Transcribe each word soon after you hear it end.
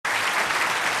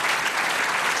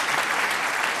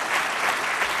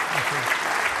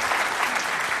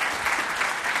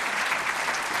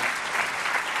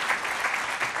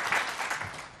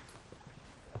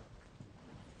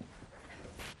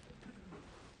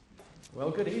Well,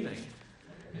 good evening.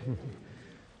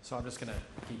 So I'm just going to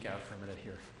geek out for a minute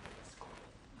here.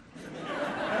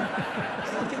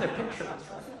 Look at the picture.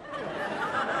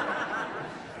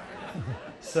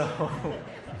 So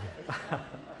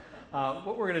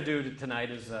what we're going to do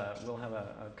tonight is we'll have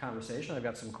a conversation. I've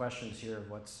got some questions here of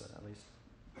what's at least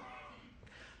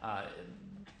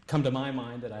come to my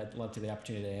mind that I'd love to have the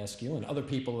opportunity to ask you, and other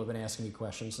people who have been asking me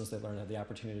questions since they learned I have the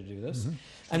opportunity to do this. Mm-hmm.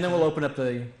 And then we'll open up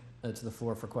to the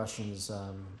floor for questions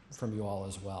from you all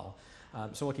as well.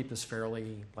 So we'll keep this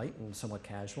fairly light and somewhat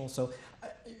casual. So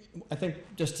I think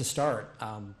just to start,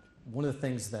 one of the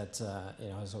things that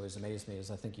has always amazed me is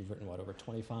I think you've written, over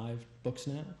 25 books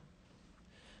now?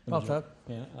 About that.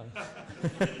 Yeah.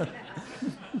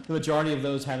 The majority of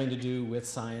those having to do with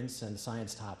science and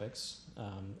science topics.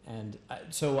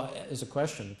 So as a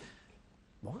question,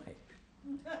 why?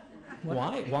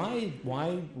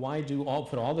 Why do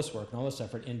put all this work and all this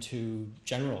effort into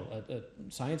general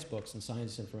science books and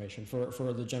science information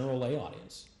for the general lay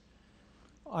audience?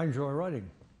 I enjoy writing.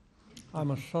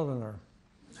 I'm a Southerner.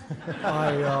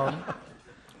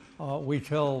 We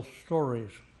tell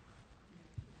stories.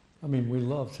 I mean, we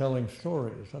love telling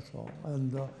stories, that's all.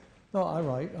 And no, I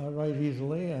write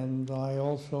easily, and I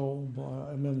also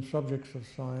am in subjects of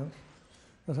science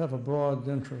that have a broad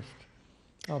interest.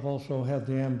 I've also had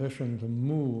the ambition to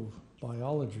move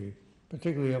biology,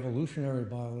 particularly evolutionary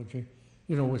biology,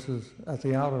 which is at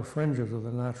the outer fringes of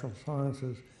the natural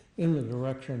sciences, in the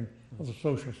direction of the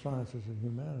social sciences and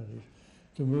humanities,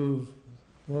 to move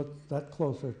that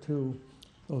closer to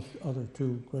those other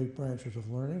two great branches of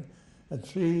learning, and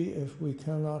see if we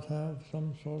cannot have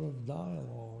some sort of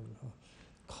dialogue,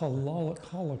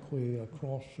 colloquy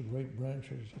across the great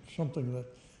branches. It's something that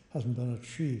hasn't been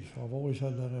achieved, so I've always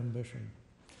had that ambition.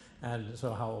 And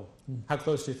so how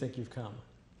close do you think you've come?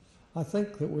 I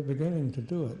think that we're beginning to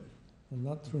do it, and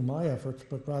not through my efforts,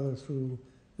 but rather through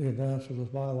the advance of the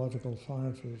biological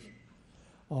sciences,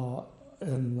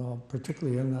 and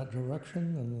particularly in that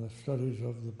direction, and the studies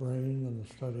of the brain and the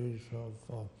studies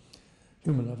of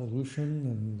human evolution,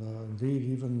 and indeed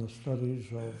even the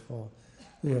studies of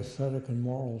the aesthetic and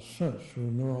moral sense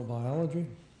through neurobiology.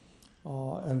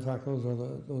 In fact, those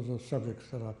are subjects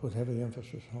that I put heavy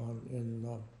emphasis on in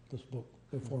this book,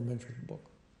 the aforementioned book.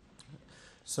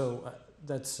 So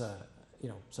that's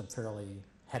some fairly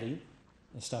heady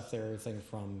stuff there, everything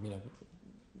from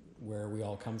where we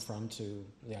all come from to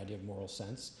the idea of moral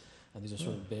sense. These are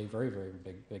sort of big, very, very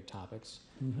big topics.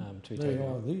 Mm-hmm. To be they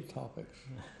are the topics.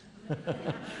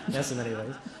 Yes, in many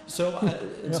ways. So,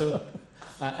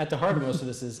 at the heart of most of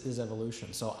this is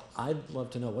evolution. So I'd love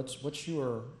to know what's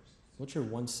your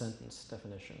one sentence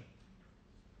definition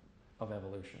of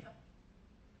evolution?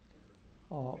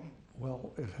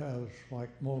 Well, it has, like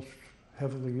most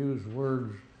heavily used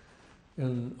words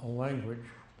in a language,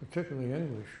 particularly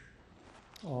English,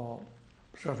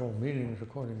 several meanings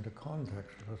according to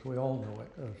context, because we all know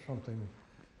it as something,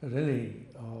 as any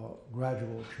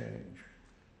gradual change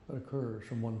that occurs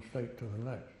from one state to the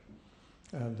next.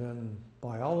 And then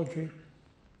biology,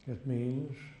 it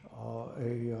means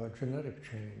a genetic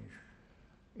change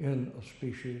in a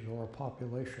species or a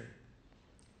population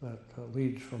that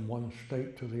leads from one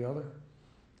state to the other.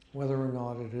 Whether or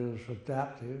not it is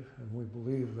adaptive, and we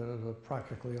believe that as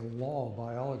practically a law of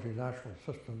biology, natural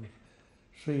systems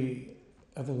see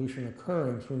evolution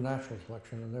occurring through natural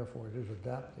selection, and therefore it is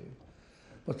adaptive.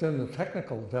 But then the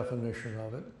technical definition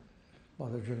of it by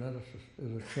the geneticist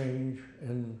is a change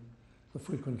in the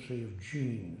frequency of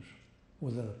genes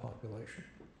within a population.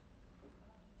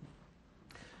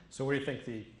 So what do you think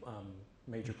the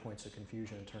major points of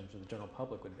confusion in terms of the general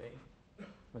public would be?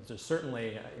 But there's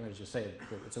certainly, as you say,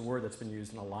 it's a word that's been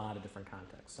used in a lot of different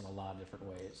contexts in a lot of different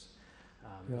ways.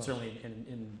 Yeah. It's certainly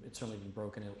been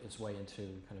broken its way into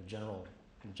kind of general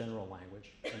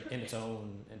language in its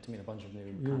own, and to mean a bunch of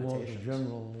new connotations. You want the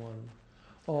general one.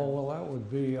 Oh, well, that would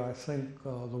be, I think, the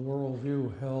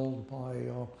worldview held by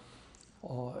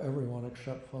everyone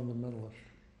except fundamentalists.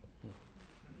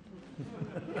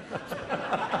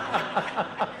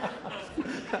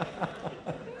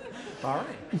 All right.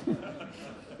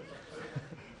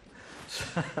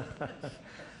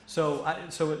 So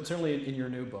certainly in your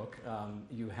new book,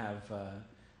 you have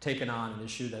taken on an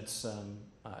issue that's,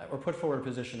 or put forward a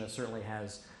position that certainly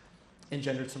has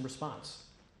engendered some response,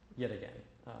 yet again,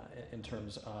 in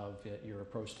terms of your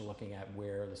approach to looking at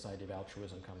where this idea of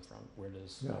altruism comes from. Where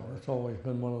does... Yeah, it's always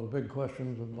been one of the big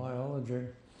questions of biology.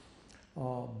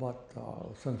 But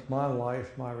since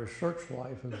my research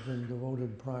life has been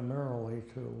devoted primarily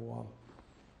to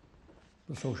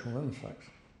the social insects,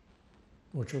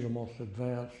 which are the most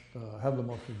advanced, have the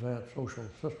most advanced social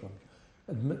systems,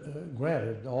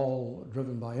 granted, all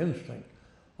driven by instinct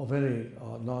of any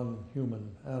non-human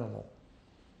animal.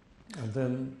 And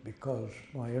then, because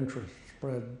my interest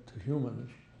spread to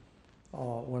humans,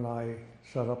 when I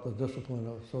set up the discipline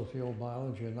of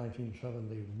sociobiology in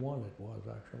 1971, it was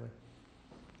actually,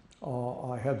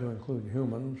 I had to include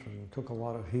humans and took a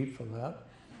lot of heat for that.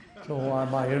 So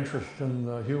my interest in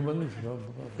humans,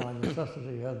 by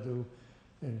necessity, had to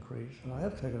increase, and I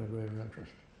have taken a greater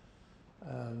interest.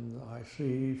 And I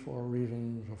see, for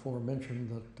reasons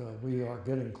aforementioned, that we are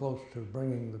getting close to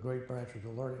bringing the great branches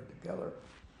of learning together.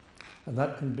 And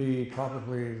that can be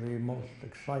probably the most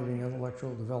exciting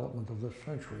intellectual development of this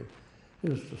century,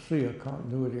 is to see a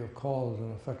continuity of cause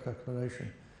and effect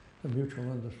explanation and mutual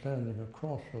understanding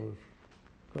across those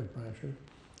great branches.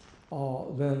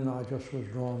 Then I just was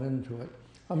drawn into it.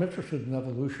 I'm interested in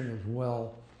evolution as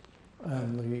well,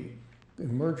 and the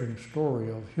emerging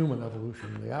story of human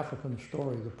evolution, the African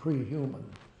story, the pre-human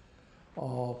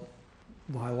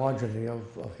phylogeny of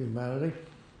humanity,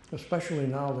 especially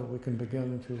now that we can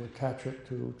begin to attach it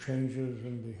to changes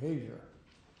in behavior,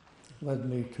 led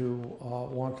me to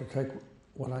want to take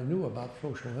what I knew about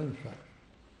social insects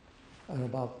and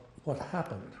about what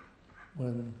happened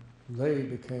when they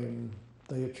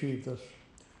achieved this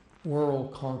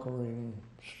world-conquering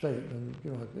state. And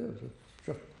it's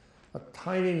just a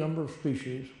tiny number of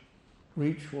species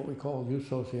reach what we call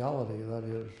eusociality, that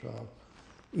is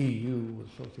EU with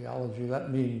sociology.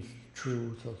 That means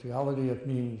true sociology. It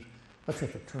means, that's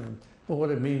just a term, but what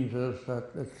it means is that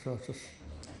it's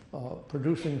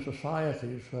producing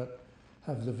societies that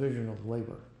have division of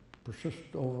labor,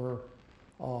 persist over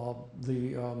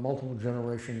the multiple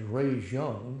generations, raise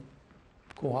young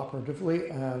cooperatively,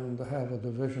 and have a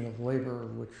division of labor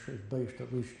which is based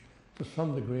at least to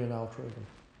some degree in altruism.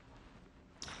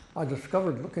 I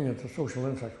discovered, looking into social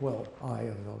insects, well, I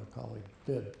and another colleague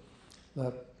did,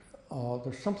 that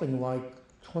there's something like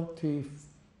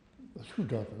 22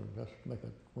 dozen, just make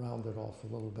it round it off a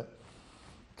little bit,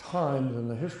 times in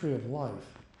the history of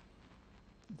life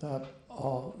that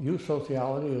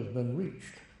eusociality has been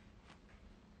reached.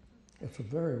 It's a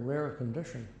very rare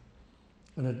condition,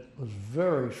 and it was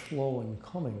very slow in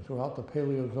coming throughout the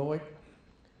Paleozoic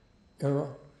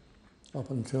era up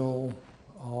until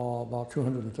about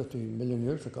 250 million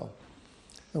years ago.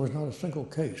 There was not a single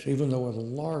case, even though there were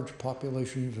large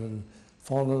populations and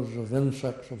faunas of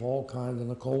insects of all kinds in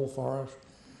the coal forest.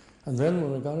 And then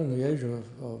when we got in the age of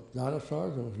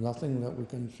dinosaurs, there was nothing that we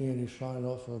can see any sign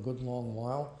of for a good long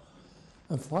while.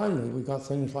 And finally, we got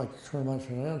things like termites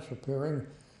and ants appearing,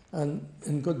 and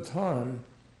in good time,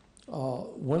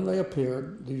 when they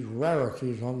appeared, these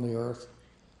rarities on the earth,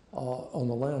 on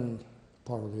the land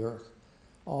part of the earth,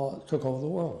 took over the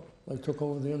world. They took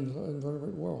over the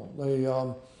invertebrate world.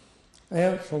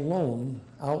 Ants alone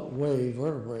outweigh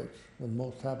vertebrates in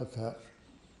most habitats.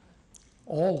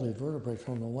 All the vertebrates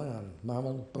on the land,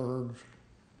 mammals, birds,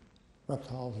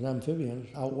 reptiles, and amphibians,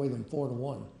 outweigh them 4 to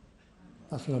 1.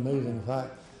 That's an amazing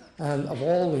fact. And of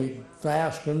all the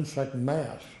vast insect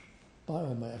mass,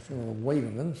 biomass, the weight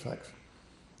of insects,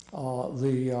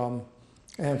 the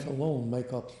ants alone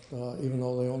make up, even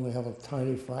though they only have a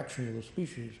tiny fraction of the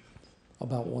species,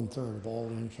 about 1/3 of all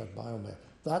the insect biomass.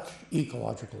 That's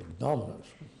ecological dominance.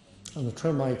 And the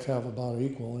termites have about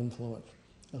equal influence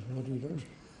as wood eaters.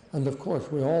 And of course,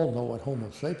 we all know what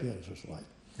homo-sapiens is like.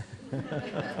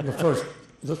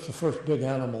 This is the first big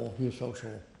animal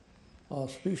eusocial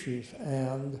species,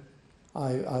 and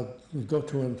I'll go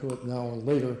into it now or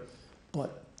later,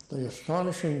 but the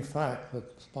astonishing fact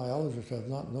that biologists have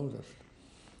not noticed,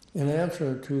 in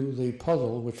answer to the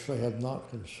puzzle which they had not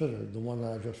considered, the one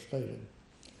that I just stated,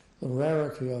 the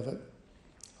rarity of it,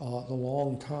 the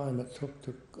long time it took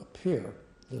to appear,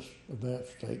 this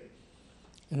advanced state,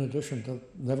 in addition to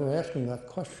never asking that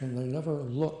question, they never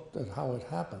looked at how it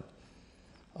happened.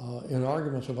 In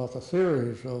arguments about the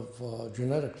theories of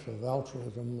genetics of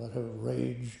altruism that have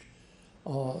raged,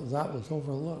 that was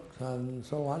overlooked. And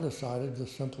so I decided to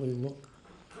simply look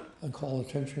and call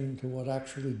attention to what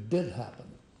actually did happen,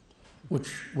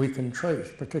 which we can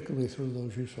trace, particularly through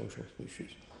those eusocial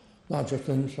species. Not just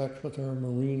insects, but there are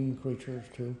marine creatures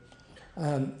too.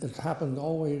 And it happened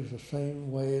always the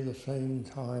same way, the same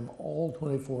time, all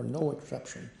 24, no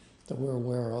exception that we're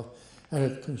aware of. And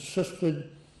it consisted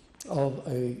of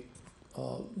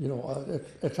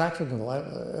it's accidental.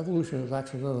 Evolution is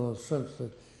accidental in the sense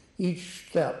that each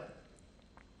step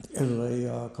is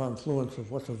a confluence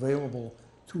of what's available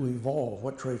to evolve,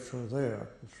 what traits are there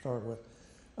to start with.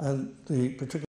 And the particular